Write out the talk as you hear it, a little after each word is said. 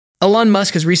Elon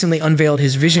Musk has recently unveiled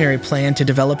his visionary plan to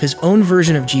develop his own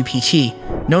version of GPT,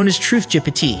 known as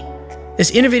TruthGPT. This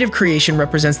innovative creation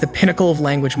represents the pinnacle of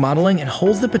language modeling and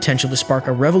holds the potential to spark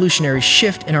a revolutionary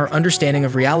shift in our understanding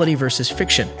of reality versus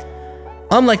fiction.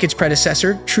 Unlike its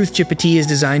predecessor, TruthGPT is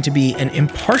designed to be an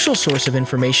impartial source of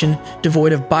information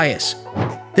devoid of bias.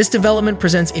 This development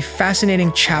presents a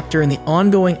fascinating chapter in the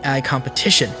ongoing AI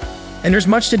competition, and there's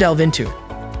much to delve into.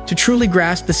 To truly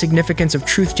grasp the significance of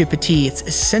TruthGPT, it's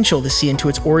essential to see into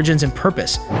its origins and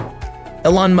purpose.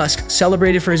 Elon Musk,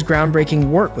 celebrated for his groundbreaking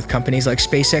work with companies like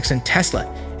SpaceX and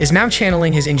Tesla, is now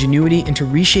channeling his ingenuity into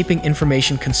reshaping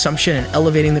information consumption and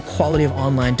elevating the quality of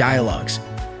online dialogues.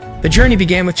 The journey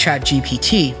began with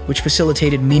ChatGPT, which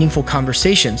facilitated meaningful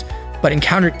conversations, but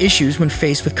encountered issues when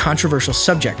faced with controversial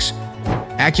subjects.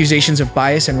 Accusations of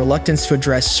bias and reluctance to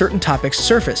address certain topics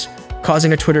surfaced,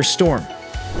 causing a Twitter storm.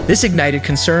 This ignited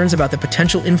concerns about the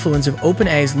potential influence of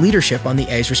OpenAI's leadership on the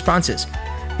AI's responses.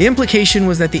 The implication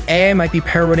was that the AI might be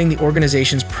parroting the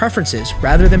organization's preferences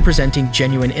rather than presenting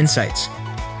genuine insights.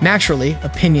 Naturally,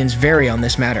 opinions vary on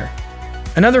this matter.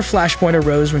 Another flashpoint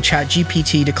arose when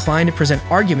ChatGPT declined to present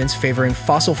arguments favoring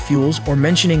fossil fuels or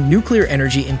mentioning nuclear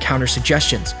energy in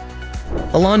counter-suggestions.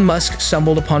 Elon Musk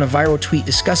stumbled upon a viral tweet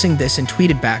discussing this and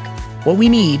tweeted back, "What we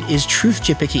need is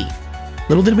TruthGPT."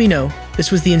 Little did we know, this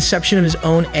was the inception of his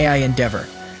own AI endeavor.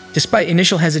 Despite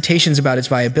initial hesitations about its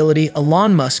viability,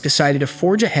 Elon Musk decided to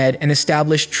forge ahead and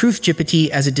establish TruthGPT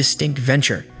as a distinct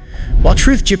venture. While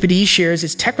TruthGPT shares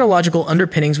its technological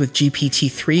underpinnings with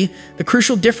GPT-3, the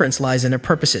crucial difference lies in their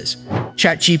purposes.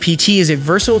 ChatGPT is a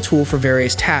versatile tool for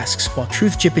various tasks, while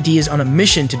TruthGPT is on a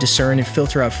mission to discern and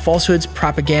filter out falsehoods,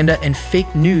 propaganda, and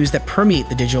fake news that permeate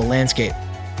the digital landscape.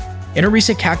 In a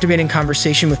recent captivating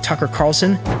conversation with Tucker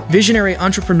Carlson, visionary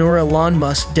entrepreneur Elon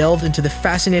Musk delved into the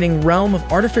fascinating realm of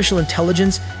artificial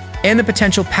intelligence and the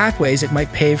potential pathways it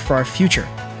might pave for our future.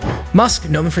 Musk,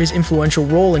 known for his influential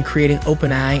role in creating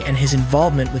OpenAI and his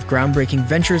involvement with groundbreaking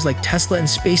ventures like Tesla and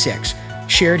SpaceX,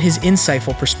 shared his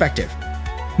insightful perspective.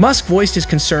 Musk voiced his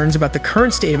concerns about the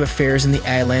current state of affairs in the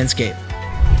AI landscape.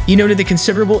 He noted the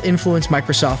considerable influence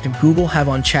Microsoft and Google have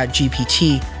on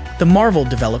ChatGPT, the marvel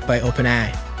developed by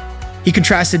OpenAI. He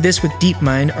contrasted this with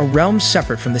DeepMind, a realm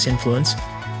separate from this influence.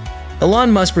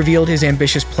 Elon Musk revealed his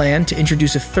ambitious plan to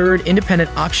introduce a third independent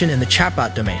option in the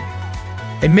chatbot domain.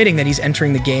 Admitting that he's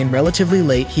entering the game relatively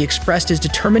late, he expressed his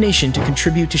determination to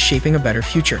contribute to shaping a better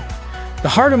future. The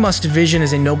heart of Musk's vision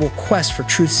is a noble quest for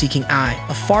truth-seeking AI,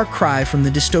 a far cry from the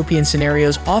dystopian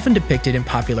scenarios often depicted in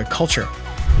popular culture.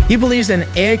 He believes that an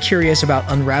AI curious about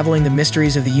unraveling the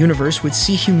mysteries of the universe would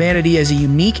see humanity as a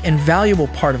unique and valuable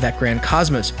part of that grand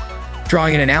cosmos.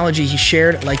 Drawing an analogy he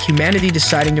shared, like humanity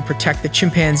deciding to protect the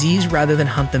chimpanzees rather than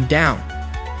hunt them down.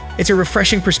 It's a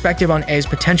refreshing perspective on AI's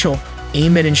potential,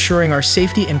 aimed at ensuring our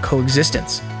safety and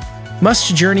coexistence.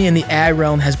 Musk's journey in the AI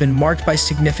realm has been marked by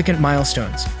significant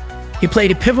milestones. He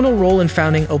played a pivotal role in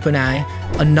founding OpenAI,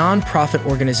 a non-profit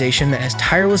organization that has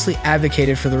tirelessly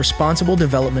advocated for the responsible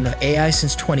development of AI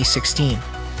since 2016.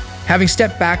 Having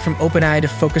stepped back from OpenAI to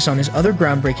focus on his other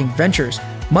groundbreaking ventures,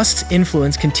 Musk's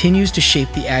influence continues to shape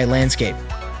the AI landscape.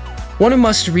 One of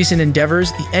Musk's recent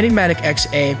endeavors, the enigmatic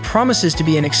XA, promises to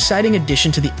be an exciting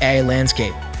addition to the AI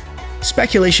landscape.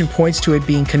 Speculation points to it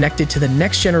being connected to the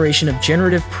next generation of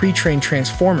generative pre-trained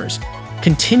transformers,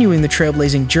 continuing the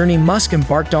trailblazing journey Musk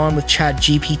embarked on with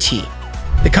ChatGPT.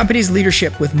 The company's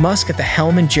leadership, with Musk at the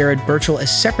helm and Jared Birchall as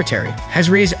secretary, has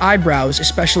raised eyebrows,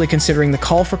 especially considering the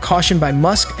call for caution by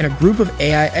Musk and a group of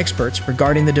AI experts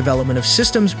regarding the development of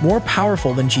systems more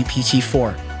powerful than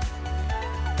GPT-4.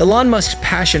 Elon Musk's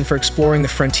passion for exploring the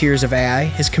frontiers of AI,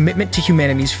 his commitment to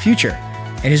humanity's future,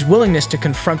 and his willingness to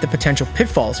confront the potential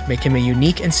pitfalls make him a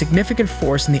unique and significant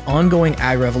force in the ongoing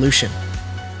AI revolution.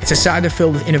 It's a saga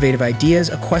filled with innovative ideas,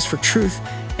 a quest for truth,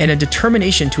 and a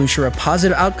determination to ensure a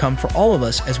positive outcome for all of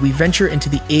us as we venture into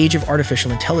the age of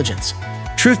artificial intelligence.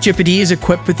 TruthGPT is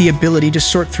equipped with the ability to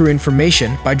sort through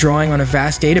information by drawing on a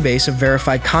vast database of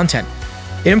verified content.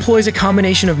 It employs a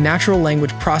combination of natural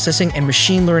language processing and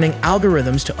machine learning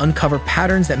algorithms to uncover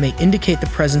patterns that may indicate the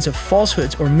presence of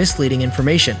falsehoods or misleading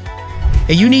information.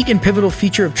 A unique and pivotal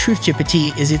feature of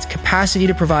TruthGPT is its capacity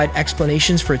to provide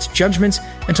explanations for its judgments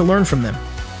and to learn from them.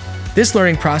 This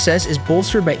learning process is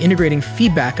bolstered by integrating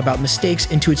feedback about mistakes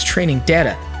into its training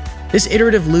data. This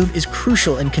iterative loop is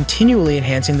crucial in continually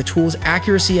enhancing the tool's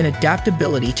accuracy and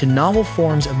adaptability to novel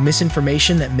forms of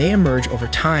misinformation that may emerge over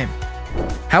time.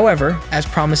 However, as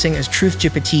promising as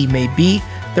TruthGPT may be,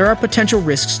 there are potential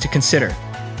risks to consider.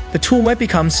 The tool might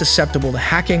become susceptible to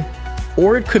hacking,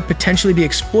 or it could potentially be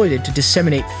exploited to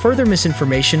disseminate further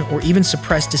misinformation or even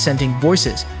suppress dissenting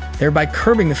voices, thereby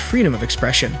curbing the freedom of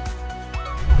expression.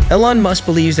 Elon Musk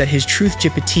believes that his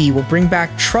TruthGPT will bring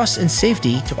back trust and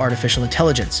safety to artificial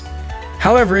intelligence.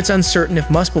 However, it's uncertain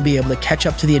if Musk will be able to catch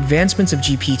up to the advancements of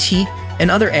GPT and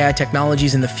other AI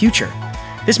technologies in the future.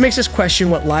 This makes us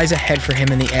question what lies ahead for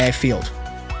him in the AI field.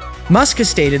 Musk has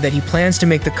stated that he plans to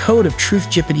make the code of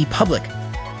TruthGPT public.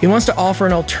 He wants to offer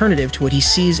an alternative to what he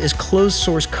sees as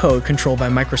closed-source code controlled by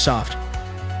Microsoft.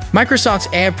 Microsoft's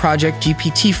AI project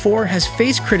GPT-4 has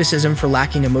faced criticism for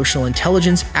lacking emotional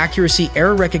intelligence, accuracy,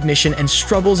 error recognition, and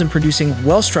struggles in producing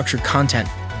well-structured content.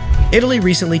 Italy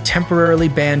recently temporarily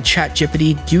banned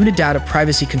ChatGPT due to data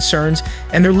privacy concerns,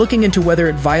 and they're looking into whether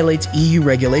it violates EU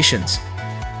regulations.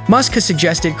 Musk has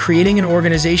suggested creating an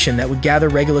organization that would gather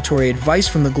regulatory advice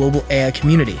from the global AI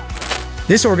community.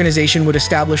 This organization would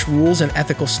establish rules and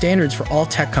ethical standards for all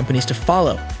tech companies to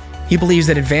follow. He believes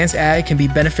that advanced AI can be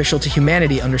beneficial to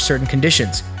humanity under certain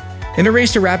conditions. In the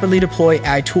race to rapidly deploy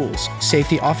AI tools,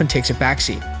 safety often takes a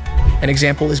backseat. An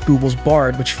example is Google's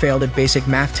Bard, which failed at basic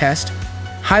math test,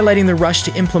 highlighting the rush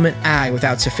to implement AI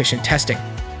without sufficient testing.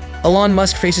 Elon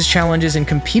Musk faces challenges in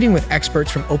competing with experts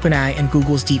from OpenAI and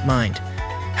Google's DeepMind.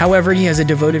 However, he has a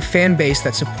devoted fan base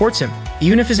that supports him,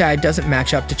 even if his AI doesn't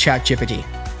match up to ChatGPT.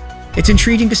 It's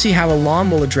intriguing to see how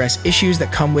Elon will address issues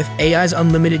that come with AI's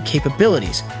unlimited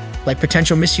capabilities, like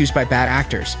potential misuse by bad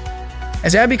actors.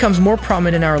 As AI becomes more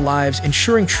prominent in our lives,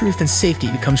 ensuring truth and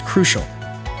safety becomes crucial.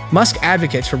 Musk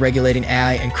advocates for regulating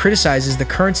AI and criticizes the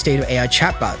current state of AI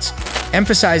chatbots,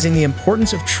 emphasizing the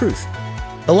importance of truth.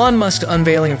 Elon Musk's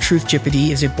unveiling of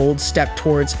TruthGPT is a bold step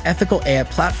towards ethical AI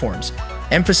platforms,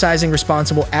 emphasizing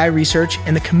responsible AI research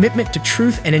and the commitment to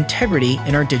truth and integrity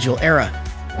in our digital era.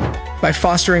 By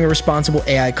fostering a responsible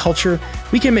AI culture,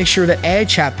 we can make sure that AI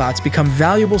chatbots become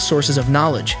valuable sources of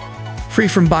knowledge, free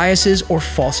from biases or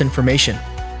false information.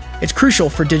 It's crucial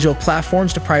for digital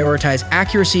platforms to prioritize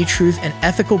accuracy, truth, and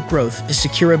ethical growth to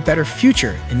secure a better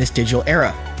future in this digital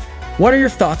era. What are your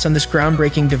thoughts on this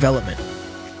groundbreaking development?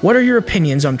 What are your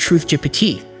opinions on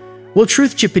TruthGPT? Will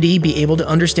TruthGPT be able to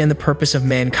understand the purpose of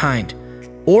mankind?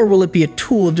 Or will it be a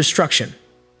tool of destruction?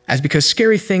 As because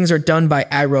scary things are done by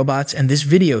AI robots, and this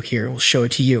video here will show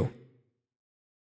it to you.